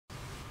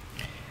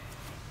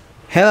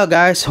Hello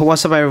guys,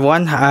 what's up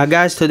everyone?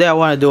 Guys, today I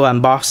want to do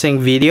an unboxing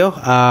video.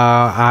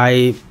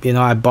 I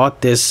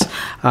bought this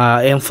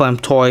Inflame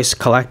Toys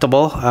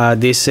collectible.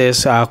 This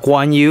is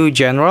Guan Yu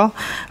General.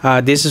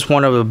 This is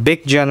one of the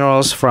big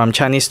generals from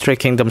Chinese Three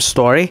Kingdom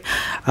story.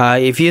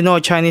 If you know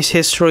Chinese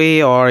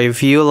history, or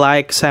if you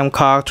like Sam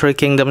Kok Three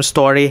Kingdom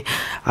story,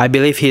 I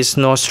believe he's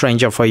no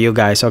stranger for you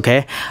guys.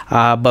 Okay,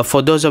 but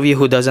for those of you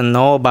who doesn't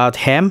know about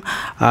him,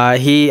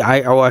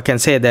 I can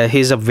say that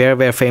he's a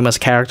very famous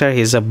character.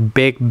 He's a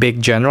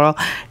big general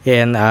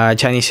in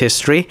Chinese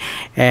history,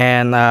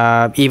 and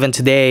even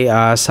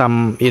today,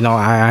 some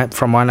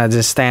from what I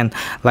understand,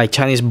 like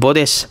Chinese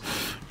Buddhists,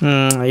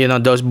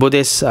 those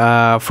Buddhists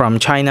from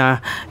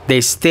China,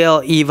 they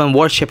still even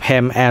worship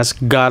him as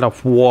god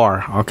of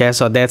war. Okay,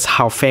 so that's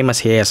how famous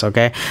he is.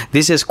 Okay,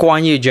 this is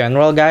Guan Yu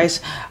General,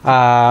 guys,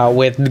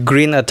 with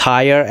green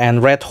attire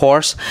and red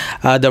horse.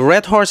 The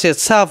red horse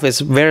itself is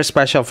very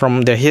special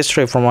from the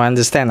history, from what I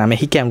understand. I mean,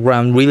 he can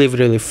run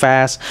really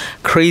fast,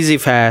 crazy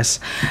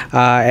fast,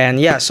 and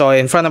yeah. So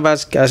in front of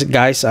us,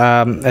 guys,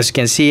 as you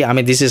can see, I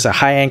mean, this is a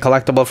high-end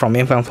collectible from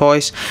Inflame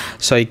Toys.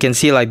 So you can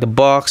see like the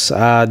box,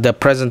 the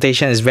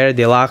presentation is very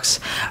deluxe.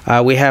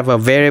 We have a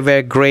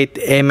very great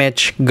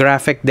image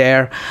graphic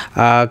there.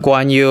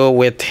 Guan Yu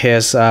with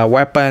his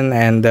weapon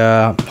and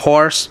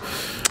horse,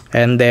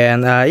 and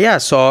then yeah,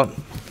 so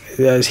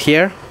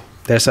here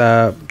there's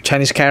a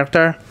Chinese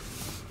character,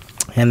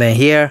 and then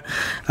here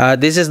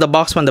this is the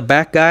box from the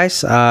back,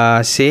 guys.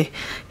 See,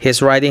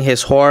 he's riding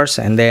his horse,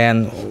 and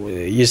then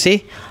you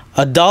see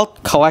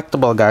adult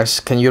collectible, guys.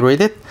 Can you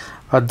read it?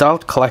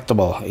 Adult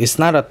collectible. It's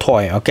not a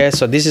toy. Okay,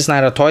 so this is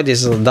not a toy,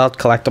 this is adult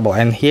collectible.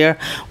 And here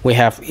we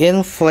have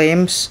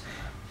INFLAMES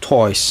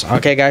toys.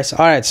 Okay guys,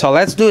 all right, so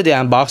let's do the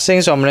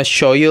unboxing. So I'm going to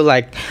show you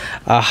like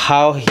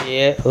how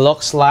he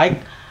looks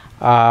like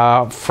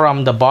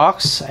from the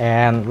box,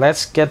 and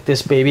let's get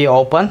this baby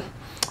open.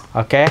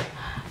 Okay,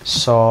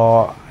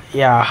 so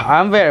yeah,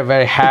 I'm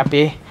very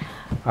happy,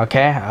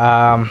 okay,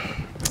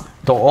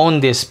 to own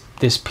this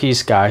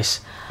piece,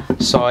 guys.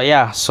 So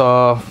yeah,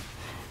 so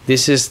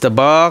this is the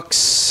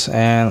box,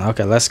 and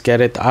okay, let's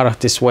get it out of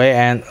this way,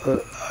 and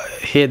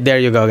here, there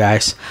you go,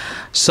 guys.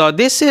 So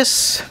this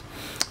is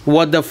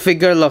what the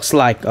figure looks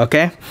like,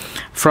 okay,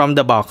 from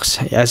the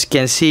box. As you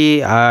can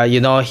see,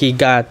 he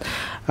got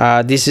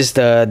this is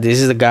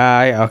the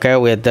guy, okay,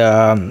 with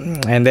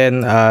and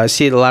then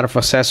see a lot of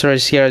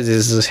accessories here.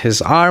 This is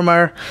his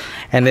armor,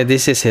 and then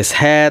this is his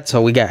head,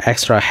 so we got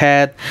extra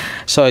head.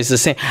 So it's the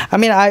same. I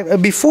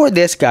mean, before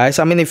this, guys,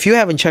 I mean, if you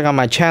haven't checked out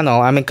my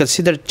channel, I mean,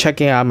 consider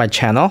checking out my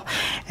channel,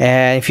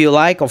 and if you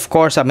like, of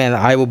course, I mean,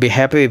 I will be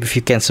happy if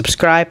you can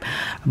subscribe.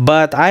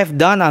 But I've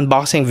done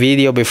unboxing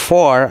video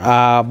before,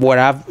 where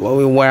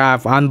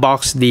I've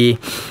unboxed the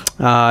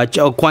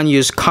Guan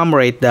Yu's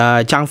comrade,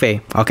 Zhang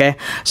Fei. Okay,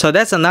 so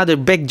that's another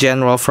big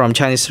general from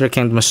Chinese Three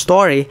Kingdom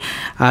story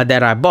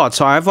that I bought.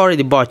 So I've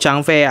already bought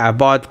Zhang Fei, I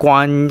bought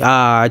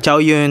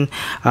Zhao Yun,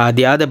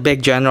 the other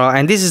big general,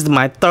 and this is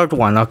my third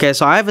one. Okay,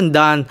 so I haven't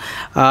done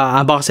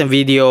unboxing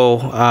video.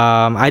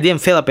 I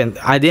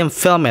didn't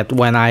film it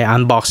when I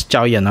unboxed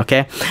Zhao Yun.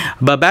 Okay,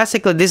 but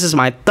basically this is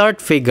my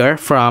third figure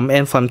from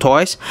Inflame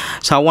Toys.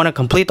 So I want to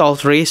complete all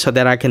three so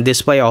that I can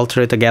display all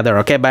three together.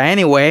 Okay, but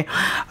anyway,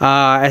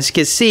 as you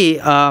can see,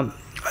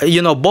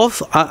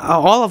 both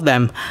all of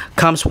them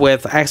comes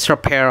with extra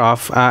pair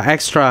of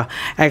extra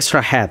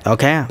head.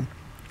 Okay,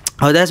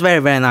 oh, that's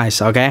very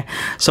nice. Okay,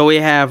 so we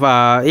have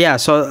yeah,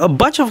 so a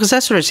bunch of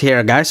accessories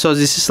here, guys. So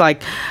this is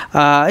like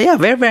yeah,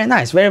 very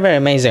nice, very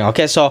amazing.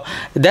 Okay, so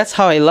that's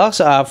how it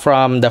looks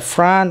from the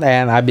front,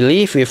 and I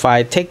believe if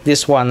I take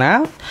this one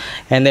out,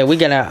 and then we're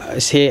gonna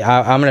see,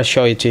 I'm gonna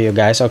show it to you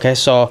guys. Okay,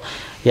 so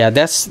yeah,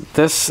 that's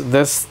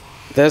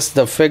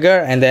the figure,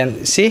 and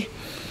then see,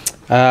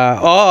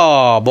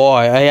 oh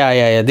boy,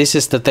 yeah, this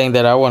is the thing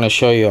that I want to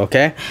show you.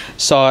 Okay,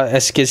 so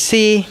as you can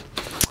see,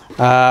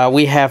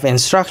 we have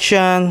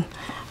instruction,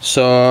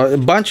 so a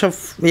bunch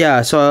of,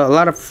 yeah, so a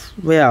lot of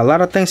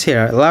things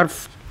here, a lot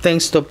of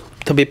things to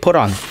be put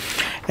on,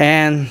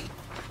 and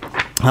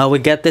we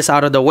get this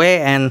out of the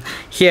way. And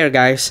here,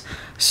 guys,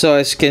 so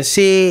as you can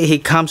see, he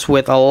comes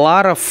with a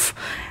lot of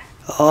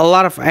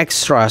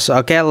extras.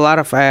 Okay, a lot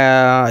of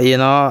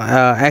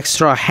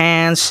extra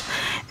hands,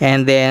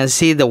 and then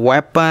see the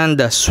weapon,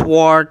 the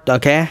sword.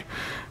 Okay,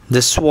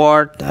 the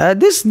sword,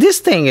 this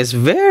thing is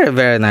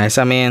very nice.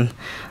 I mean,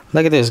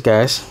 look at this,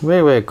 guys,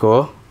 very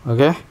cool.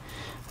 Okay,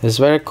 it's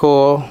very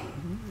cool.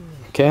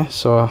 Okay,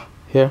 so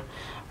here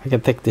I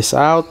can take this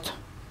out,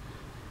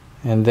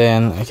 and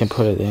then I can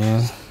put it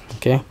in.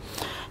 Okay,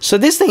 so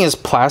this thing is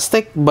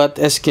plastic, but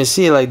as you can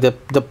see, like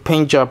the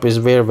paint job is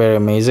very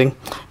amazing.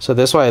 So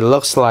that's why it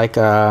looks like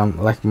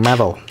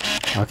metal.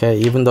 Okay,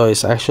 even though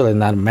it's actually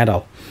not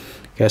metal.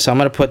 Okay, so I'm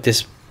gonna put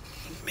this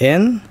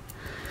in.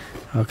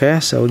 Okay,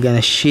 so we're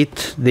gonna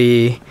sheath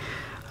the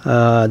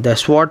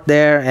sword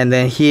there, and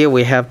then here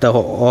we have the,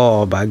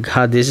 oh my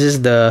god, this is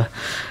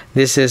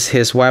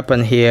his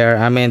weapon here.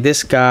 I mean,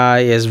 this guy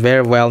is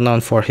very well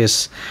known for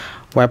his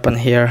weapon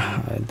here.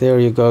 There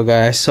you go,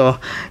 guys. So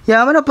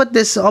yeah, I'm gonna put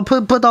this, I'll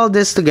put all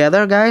this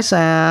together, guys,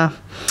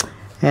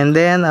 and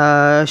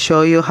then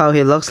show you how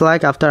he looks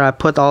like after I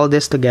put all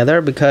this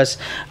together, because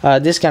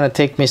this gonna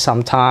take me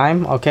some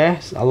time. Okay,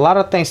 a lot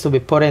of things to be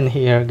put in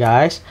here,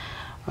 guys.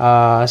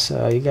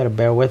 So you gotta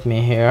bear with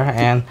me here.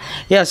 And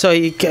yeah, so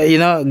you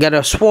know, get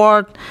a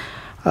sword,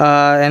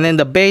 and then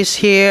the base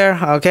here.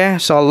 Okay,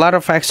 so a lot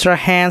of extra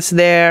hands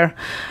there,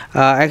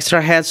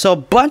 extra head, so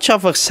bunch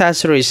of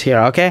accessories here.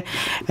 Okay,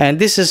 and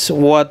this is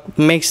what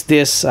makes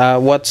this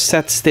what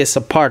sets this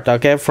apart,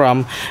 okay,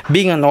 from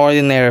being an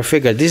ordinary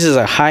figure. This is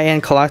a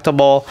high-end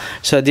collectible,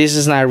 so this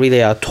is not really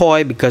a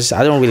toy, because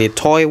I don't really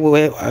toy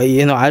with,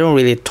 you know, I don't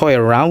really toy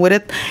around with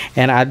it.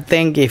 And I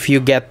think if you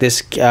get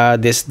this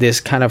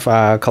this kind of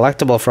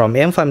collectible from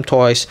Inflame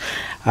Toys,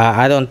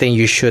 I don't think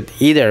you should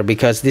either,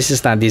 because this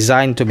is not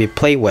designed to be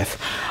played with.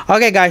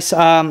 Okay, guys,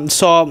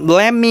 so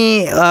let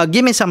me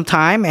give me some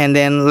time, and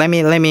then let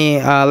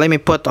me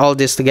put all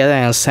this together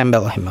and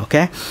assemble him.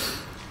 Okay.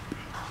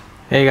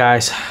 Hey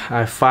guys,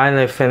 I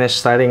finally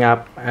finished setting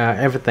up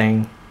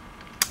everything.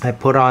 I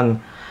put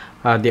on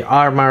the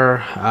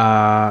armor,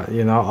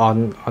 you know,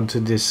 onto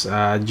this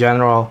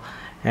general,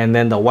 and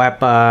then the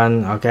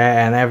weapon, okay,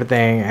 and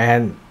everything.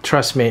 And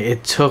trust me,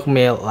 it took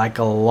me like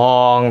a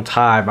long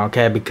time,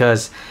 okay,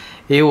 because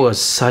it was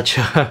such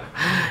a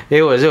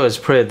it was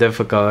pretty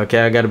difficult. Okay,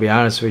 I gotta be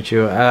honest with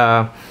you.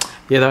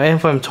 You know,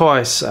 Inflame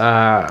Toys,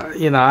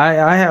 you know,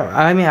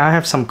 I mean I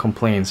have some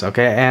complaints,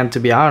 okay, and to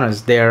be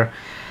honest, their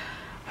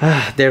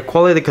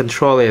quality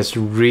control is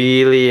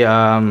really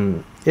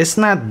it's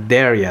not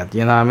there yet,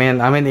 you know. I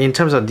mean in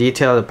terms of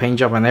detail, the paint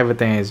job and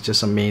everything is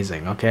just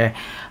amazing. Okay,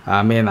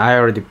 I mean I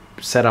already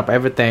set up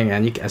everything,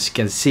 and as you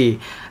can see,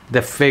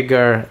 the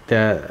figure,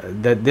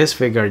 this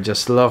figure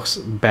just looks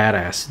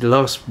badass. It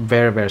looks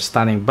very, very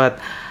stunning. But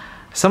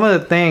some of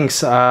the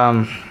things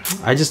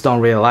I just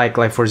don't really like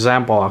for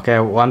example, okay,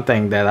 one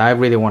thing that I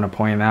really want to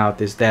point out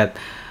is that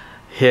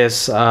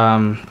his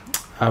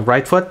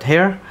right foot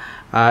here,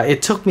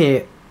 it took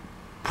me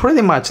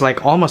pretty much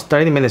like almost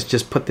 30 minutes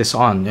just put this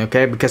on,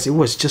 okay, because it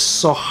was just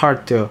so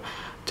hard to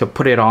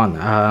put it on.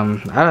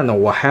 I don't know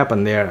what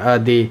happened there.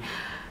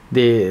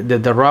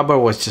 The rubber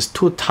was just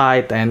too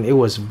tight, and it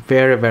was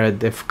very, very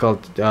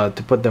difficult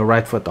to put the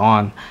right foot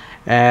on.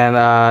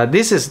 And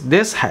this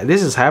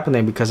is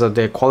happening because of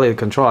the quality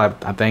control,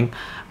 I think.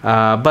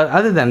 But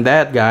other than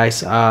that,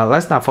 guys,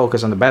 let's not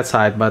focus on the bad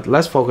side, but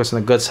let's focus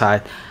on the good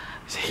side.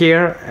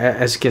 Here,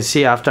 as you can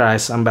see, after I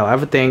assemble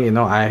everything, you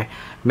know, I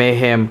made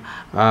him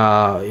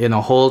you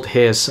know, hold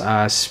his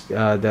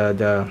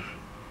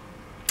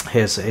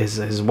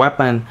his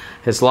weapon,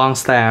 his long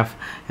staff,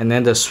 and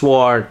then the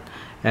sword.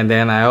 And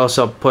then I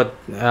also put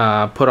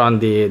on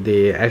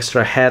the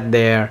extra head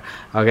there.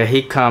 Okay,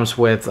 he comes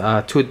with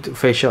two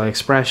facial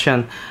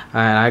expression,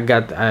 and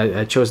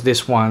I chose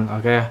this one,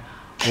 okay,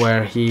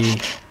 where he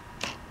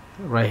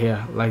right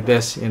here like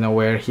this, you know,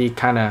 where he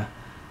kind of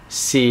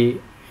see,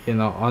 you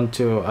know,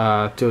 onto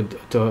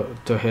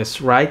to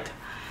his right.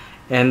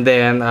 And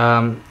then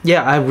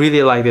yeah, I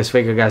really like this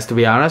figure, guys. To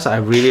be honest, I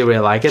really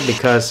like it,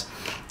 because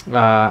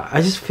I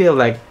just feel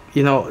like,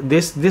 you know,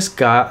 this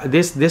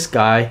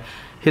guy,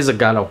 he's a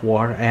god of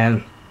war.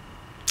 And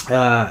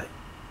I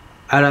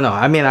don't know,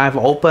 I mean, I've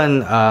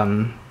opened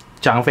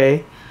Zhang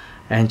Fei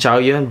and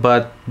Zhao Yun,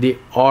 but the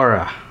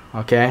aura,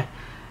 okay,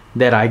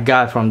 that I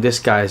got from this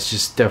guy is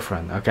just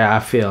different. Okay, I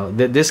feel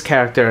that this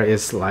character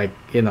is like,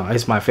 you know,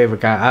 is my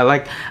favorite guy. I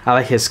like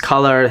his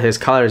color. His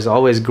color is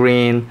always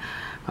green.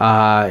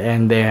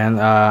 And then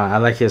I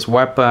like his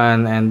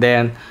weapon. And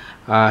then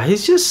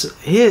he's just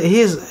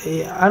he's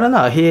I don't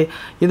know, you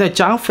know,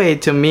 Zhang Fei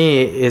to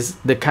me is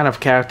the kind of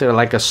character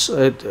like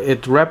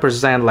it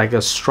represents like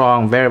a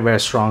strong, very, very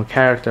strong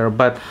character.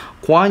 But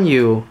Guan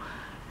Yu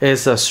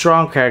is a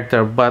strong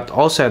character, but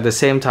also at the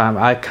same time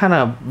I kind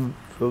of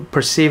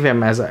perceive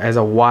him as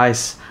a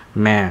wise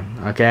man.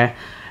 Okay,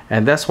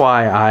 and that's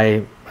why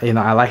I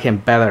like him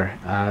better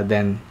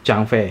than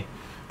Zhang Fei.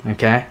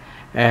 Okay.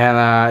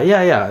 And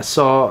yeah,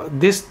 so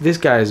this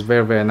guy is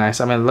very, very nice.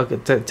 I mean,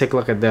 take a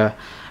look at the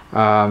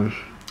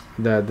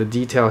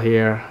detail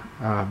here.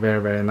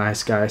 Very, very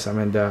nice, guys. I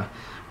mean,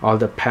 all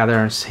the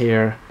patterns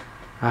here,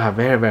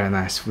 very, very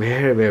nice,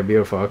 very, very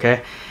beautiful.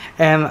 Okay,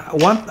 and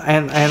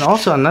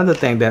also another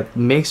thing that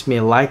makes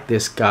me like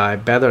this guy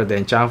better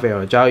than Zhang Fei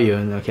or Zhao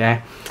Yun,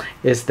 okay,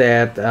 is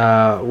that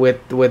with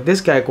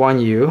this guy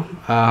Guan Yu,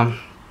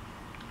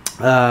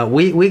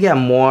 we get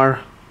more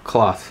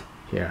cloth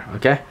here.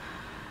 Okay,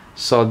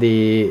 so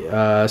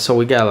so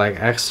we got like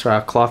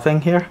extra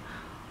clothing here,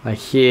 like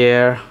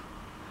here,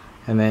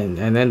 and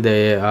then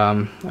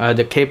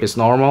the cape is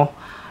normal.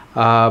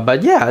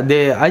 But yeah,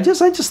 I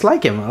just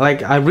like him.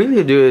 Like, I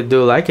really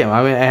do like him.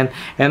 I mean,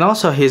 and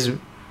also his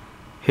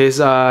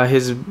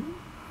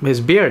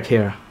beard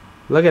here,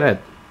 look at it.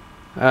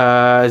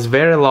 It's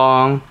very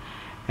long,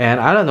 and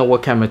I don't know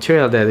what kind of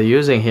material that they're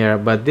using here,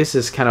 but this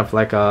is kind of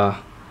like a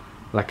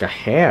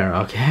hair.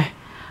 Okay,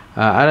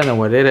 I don't know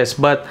what it is,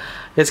 but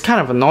it's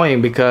kind of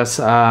annoying because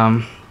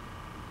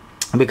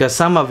because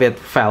some of it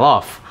fell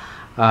off.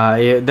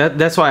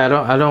 That's why I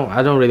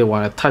don't really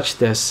want to touch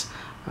this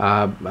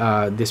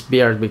this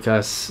beard,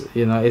 because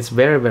you know it's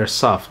very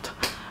soft,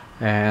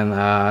 and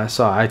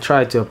so I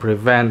try to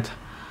prevent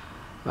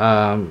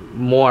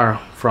more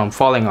from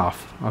falling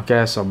off.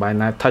 Okay, so by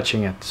not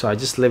touching it, so I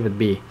just leave it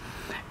be.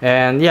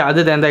 And yeah,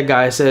 other than that,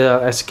 guys,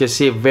 as you can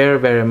see,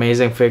 very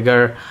amazing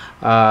figure.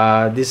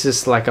 This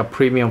is like a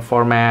premium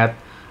format.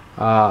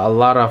 A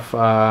lot of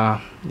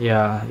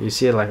yeah, you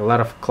see like a lot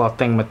of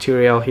clothing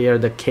material here.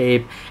 The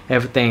cape,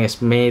 everything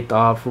is made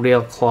of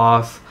real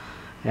cloth,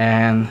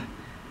 and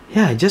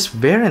yeah, just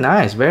very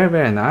nice,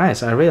 very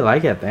nice. I really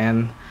like it.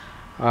 And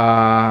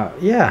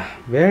yeah,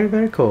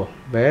 very cool,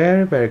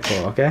 very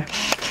cool. Okay,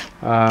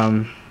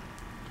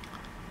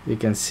 you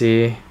can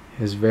see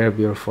it's very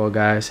beautiful,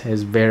 guys.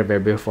 It's very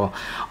beautiful.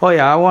 Oh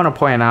yeah, I want to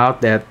point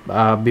out that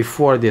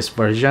before this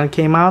version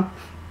came out,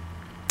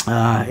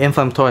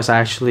 Inflame Toys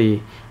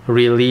actually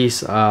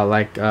released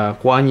like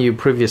Guan Yu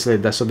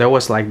previously. So there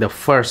was like the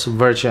first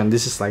version.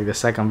 This is like the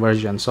second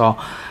version. So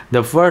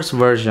the first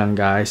version,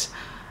 guys,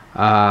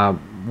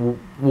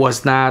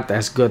 was not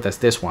as good as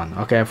this one.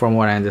 Okay, from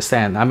what I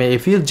understand. I mean,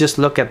 if you just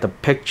look at the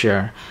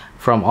picture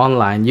from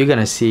online, you're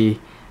gonna see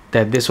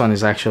that this one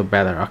is actually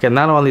better. Okay,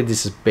 not only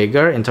this is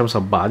bigger in terms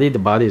of body, the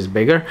body is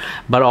bigger,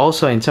 but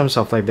also in terms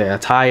of like the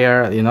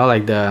attire, you know,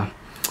 like the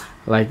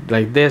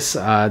like this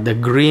the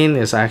green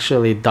is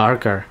actually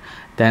darker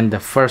than the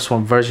first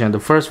one version.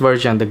 The first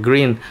version, the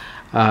green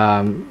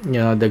you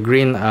know, the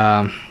green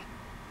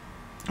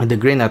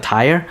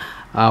attire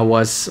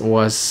was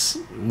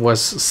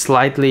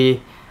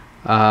slightly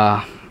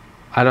I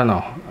don't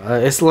know,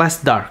 it's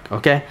less dark.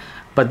 Okay,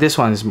 but this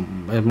one is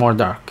more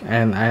dark,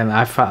 and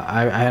I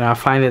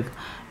find it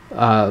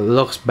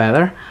looks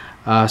better.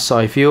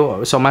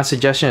 So my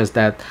suggestion is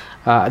that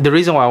the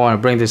reason why I want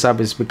to bring this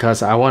up is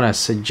because I want to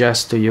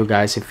suggest to you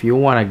guys, if you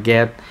want to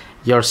get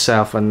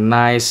yourself a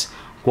nice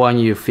Guan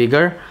Yu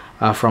figure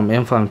from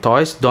Inflame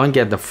Toys, don't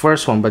get the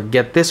first one, but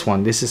get this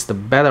one. This is the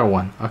better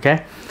one.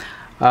 Okay,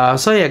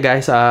 so yeah,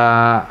 guys,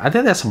 I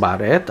think that's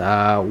about it.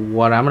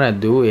 What I'm gonna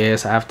do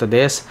is, after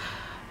this,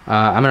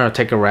 I'm gonna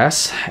take a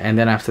rest, and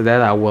then after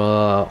that I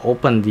will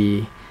open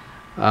the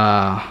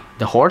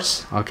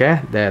horse,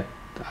 okay, that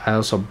I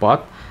also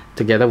bought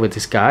together with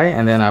this guy.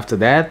 And then after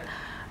that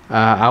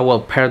I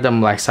will pair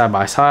them like side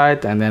by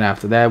side, and then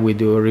after that we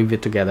do a review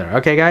together.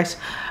 Okay, guys,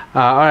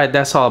 all right,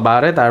 that's all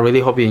about it. I really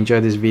hope you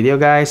enjoyed this video,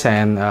 guys.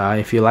 And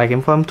if you like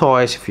Inflame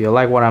Toys, if you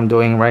like what I'm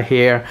doing right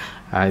here,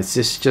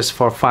 it's just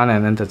for fun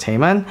and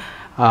entertainment.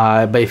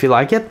 But if you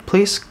like it,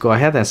 please go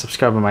ahead and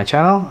subscribe to my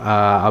channel.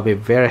 I'll be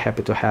very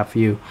happy to have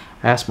you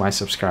as my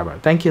subscriber.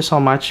 Thank you so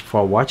much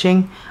for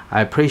watching.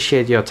 I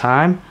appreciate your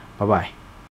time. Bye bye.